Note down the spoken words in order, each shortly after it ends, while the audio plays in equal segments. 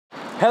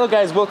Hello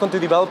guys, welcome to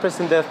Developers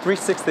in the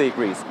 360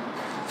 Degrees.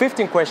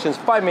 15 questions,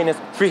 5 minutes,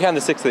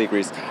 360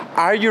 degrees.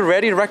 Are you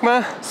ready,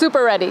 Rahma?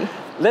 Super ready.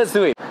 Let's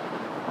do it.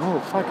 Oh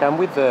fuck, I'm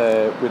with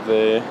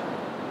the...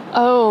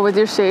 Oh, with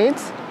your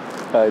shades?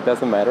 It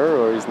doesn't matter,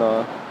 or it's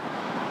not?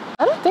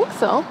 I don't think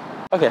so.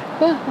 Okay.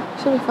 Yeah,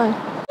 should be fine.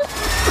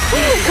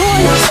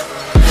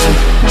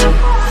 Come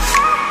on.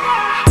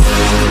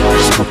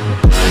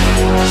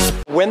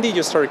 When did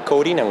you start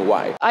coding and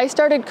why? I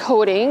started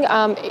coding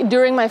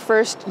during my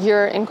first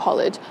year in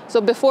college. So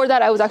before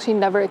that, I was actually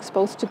never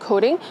exposed to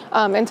coding.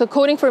 And so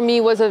coding for me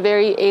was a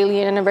very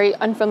alien and a very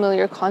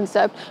unfamiliar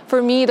concept.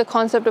 For me, the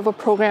concept of a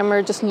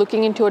programmer just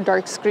looking into a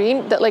dark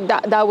screen,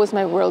 that was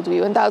my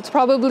worldview. And that's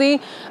probably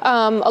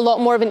a lot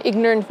more of an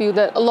ignorant view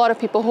that a lot of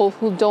people hold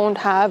who don't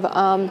have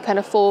kind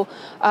of full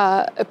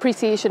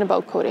appreciation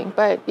about coding.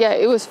 But yeah,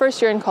 it was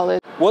first year in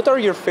college. What are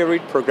your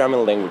favorite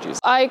programming languages?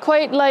 I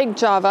quite like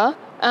Java.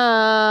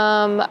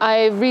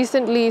 I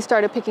recently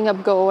started picking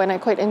up Go, and I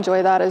quite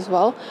enjoy that as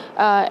well.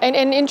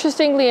 And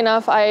interestingly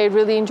enough, I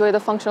really enjoy the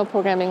functional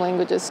programming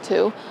languages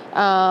too.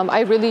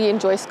 I really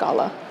enjoy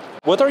Scala.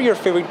 What are your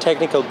favorite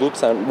technical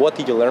books and what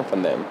did you learn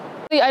from them?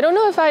 I don't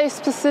know if I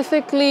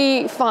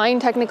specifically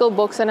find technical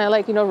books and I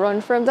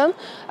run from them.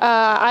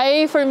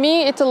 For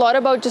me, it's a lot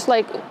about just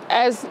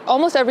as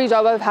almost every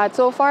job I've had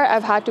so far,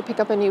 I've had to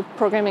pick up a new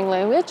programming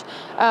language.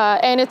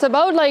 And it's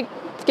about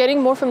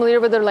getting more familiar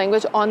with the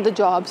language on the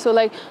job. So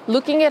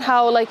looking at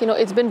how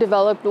it's been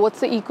developed, what's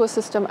the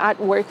ecosystem at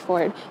work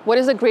for it? What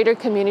is a greater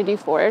community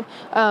for it?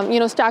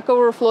 Stack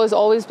Overflow has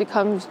always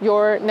become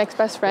your next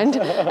best friend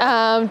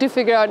to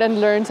figure out and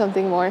learn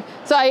something more.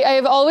 So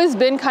I've always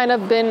been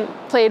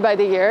played by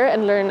the ear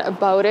and learn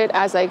about it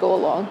as I go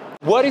along.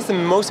 What is the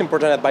most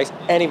important advice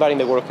anybody in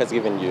the world has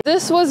given you?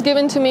 This was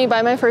given to me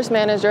by my first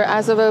manager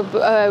as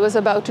I was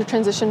about to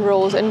transition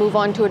roles and move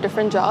on to a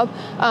different job.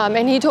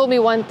 And he told me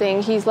one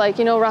thing. He's like,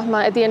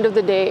 Rahma, at the end of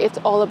the day, it's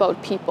all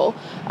about people.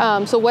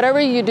 So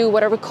whatever you do,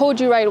 whatever code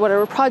you write,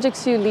 whatever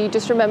projects you lead,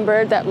 just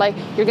remember that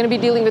you're going to be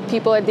dealing with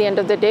people at the end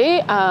of the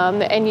day.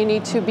 And you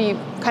need to be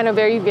kind of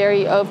very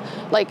wary of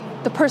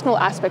the personal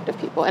aspect of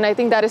people. And I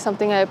think that is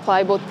something I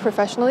apply both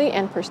professionally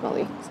and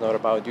personally. It's not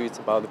about you, it's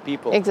about the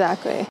people.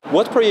 Exactly.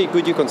 What project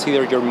would you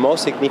consider your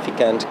most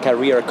significant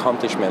career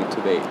accomplishment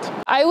to date?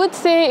 I would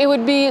say it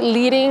would be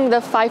leading the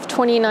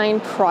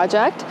 529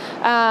 project.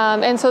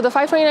 And so the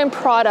 529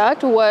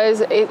 product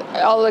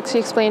I'll actually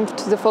explain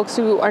to the folks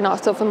who are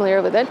not so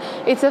familiar with it.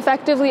 It's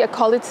effectively a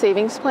college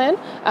savings plan.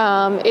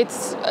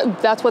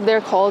 That's what they're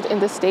called in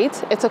the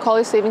States. It's a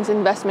college savings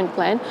investment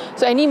plan.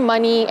 So any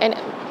money, and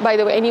by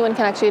the way, anyone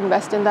can actually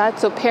invest in that.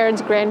 So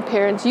parents,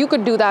 grandparents, you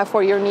could do that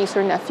for your niece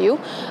or nephew.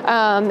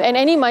 And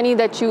any money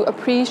that you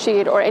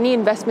appreciate or any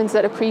investments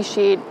that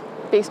appreciate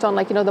based on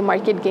the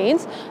market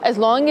gains, as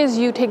long as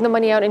you take the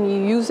money out and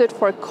you use it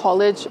for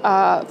college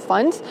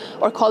funds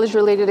or college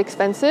related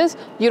expenses,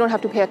 you don't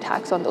have to pay a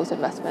tax on those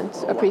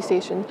investments,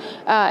 appreciation.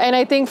 And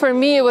I think for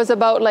me, it was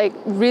about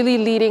really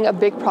leading a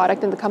big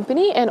product in the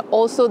company, and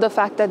also the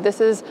fact that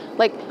this is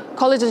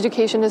college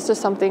education is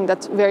just something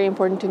that's very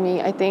important to me.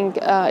 I think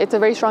it's a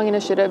very strong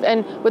initiative.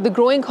 And with the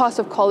growing cost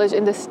of college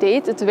in the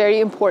States, it's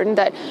very important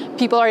that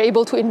people are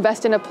able to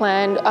invest in a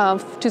plan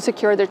to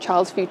secure their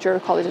child's future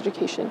college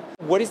education.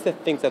 What is the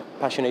thing that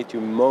passionates you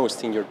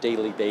most in your day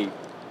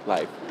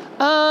life?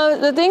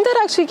 The thing that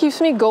actually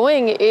keeps me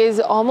going is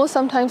almost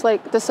sometimes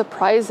the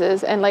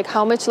surprises and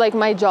how much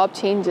my job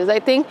changes. I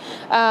think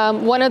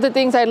one of the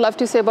things I'd love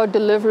to say about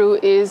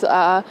Deliveroo is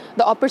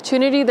the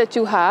opportunity that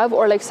you have,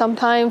 or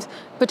sometimes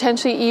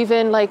potentially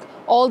even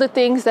all the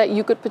things that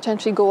you could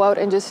potentially go out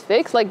and just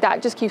fix,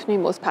 that just keeps me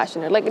most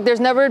passionate. There's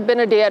never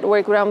been a day at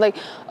work where I'm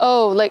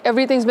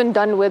everything's been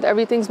done with,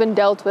 everything's been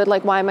dealt with,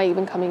 why am I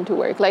even coming to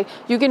work?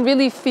 You can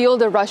really feel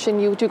the rush in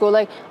you to go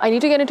I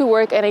need to get into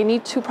work and I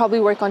need to probably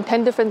work on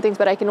 10 different things,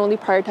 but I can only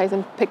prioritize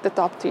and pick the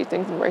top 3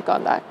 things and work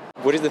on that.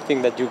 What is the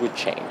thing that you would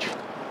change?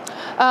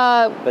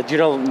 That you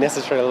don't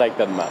necessarily like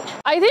that much?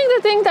 I think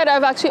the thing that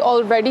I've actually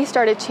already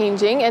started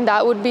changing, and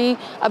that would be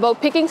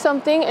about picking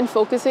something and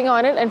focusing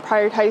on it and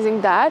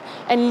prioritizing that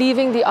and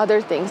leaving the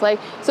other things.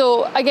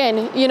 So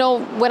again,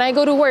 when I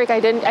go to work, I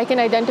can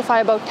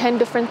identify about 10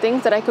 different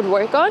things that I could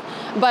work on,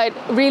 but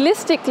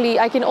realistically,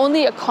 I can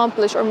only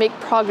accomplish or make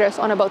progress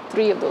on about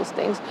 3 of those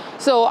things.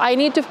 So I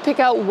need to pick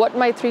out what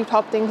my 3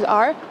 top things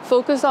are,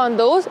 focus on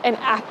those, and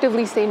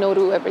actively say no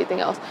to everything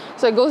else.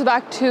 So it goes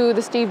back to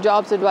the Steve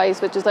Jobs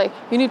advice, which is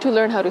you need to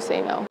learn how to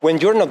say no. When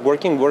you're not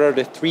working, what are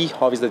the 3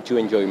 hobbies that you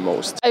enjoy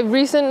most? I've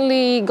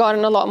recently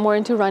gotten a lot more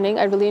into running.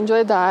 I really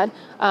enjoy that.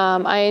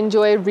 I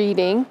enjoy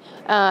reading.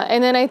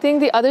 And then I think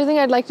the other thing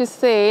I'd like to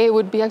say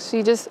would be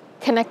actually just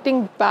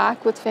connecting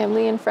back with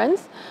family and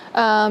friends.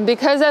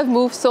 Because I've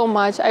moved so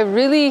much, I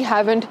really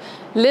haven't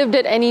lived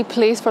at any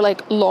place for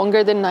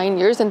longer than 9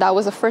 years. And that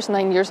was the first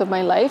 9 years of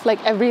my life.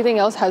 Everything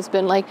else has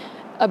been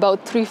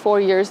about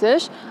 3-4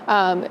 years-ish.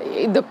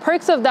 The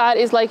perks of that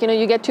is like,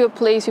 you get to a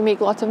place, you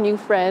make lots of new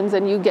friends,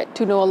 and you get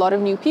to know a lot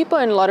of new people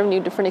and a lot of new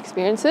different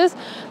experiences.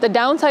 The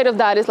downside of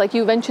that is like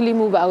you eventually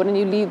move out and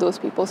you leave those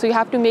people. So you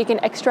have to make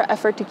an extra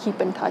effort to keep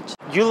in touch.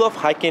 You love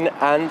hiking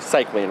and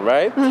cycling,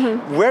 right?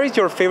 Mm-hmm. Where is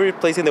your favorite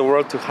place in the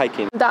world to hike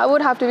in? That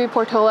would have to be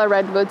Portola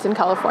Redwoods in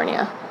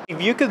California.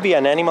 If you could be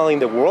an animal in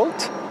the world,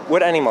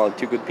 what animal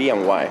you could be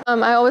and why?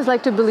 I always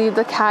like to believe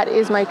the cat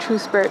is my true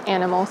spirit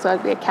animal, so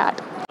I'd be a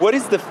cat. What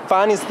is the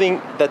funniest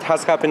thing that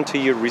has happened to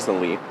you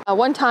recently?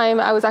 One time,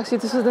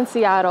 this was in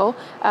Seattle,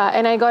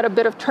 and I got a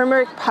bit of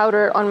turmeric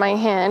powder on my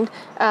hand,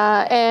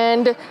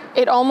 and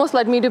it almost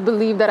led me to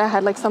believe that I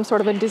had like some sort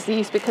of a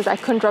disease because I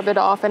couldn't rub it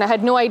off, and I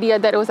had no idea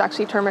that it was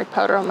actually turmeric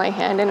powder on my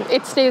hand, and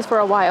it stays for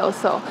a while,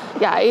 so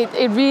yeah,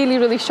 it really,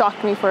 really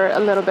shocked me for a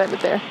little bit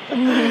there.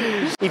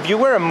 If you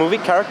were a movie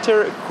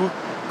character, who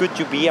could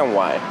you be and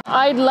why?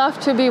 I'd love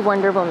to be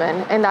Wonder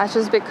Woman, and that's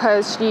just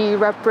because she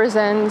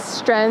represents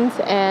strength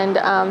and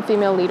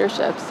female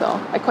leadership, so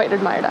I quite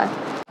admire that.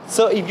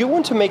 So if you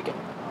want to make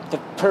the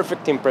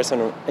perfect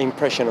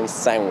impression on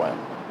someone,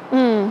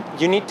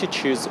 you need to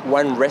choose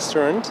one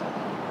restaurant,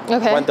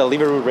 one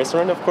Deliveroo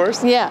restaurant, of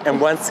course,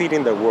 and one city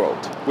in the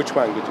world. Which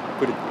one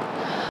would it be?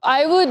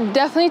 I would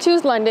definitely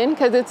choose London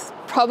because it's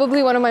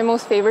probably one of my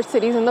most favorite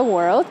cities in the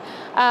world.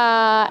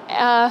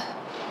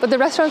 But the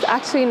restaurant's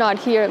actually not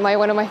here,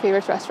 one of my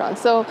favorite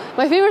restaurants. So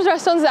my favorite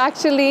restaurant is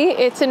actually,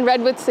 it's in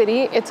Redwood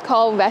City. It's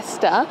called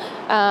Vesta,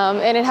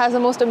 and it has the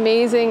most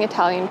amazing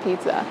Italian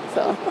pizza,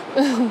 so.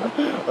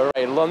 All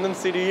right, London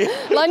City.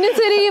 London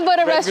City,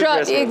 but a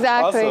restaurant,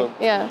 exactly, awesome.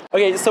 Yeah.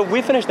 Okay, so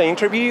we finished the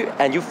interview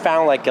and you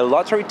found like a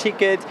lottery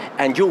ticket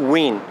and you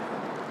win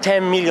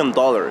 $10 million.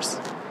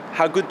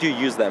 How good do you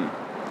use them?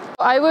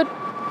 I would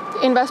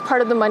invest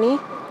part of the money.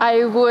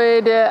 I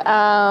would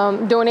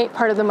donate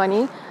part of the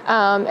money.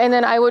 And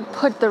then I would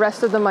put the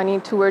rest of the money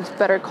towards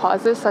better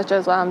causes, such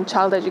as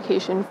child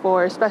education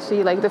for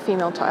especially like the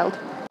female child.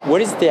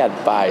 What is the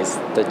advice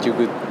that you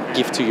would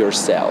give to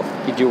yourself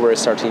if you were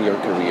starting your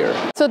career?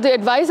 So the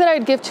advice that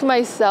I'd give to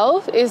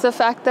myself is the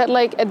fact that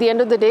like at the end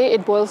of the day,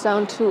 it boils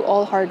down to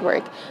all hard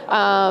work.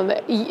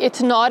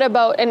 It's not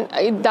about,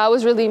 and that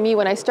was really me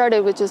when I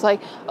started, which is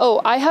like,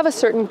 oh, I have a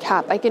certain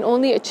cap. I can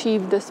only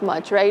achieve this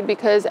much, right?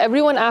 Because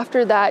everyone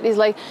after that is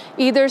like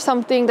either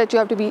something that you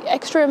have to be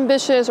extra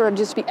ambitious or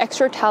just be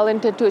extra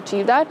talented to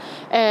achieve that.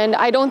 And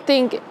I don't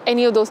think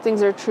any of those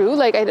things are true.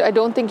 Like I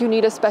don't think you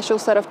need a special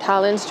set of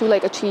talents to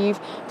like achieve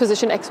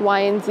position X, Y,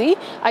 and Z.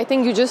 I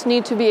think you just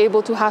need to be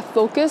able to have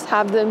focus,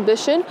 have the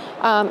ambition,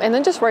 and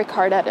then just work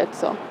hard at it.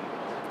 So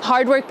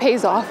hard work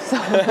pays off. So.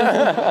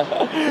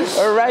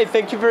 All right,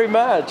 thank you very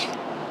much.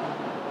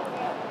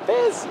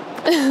 Peace.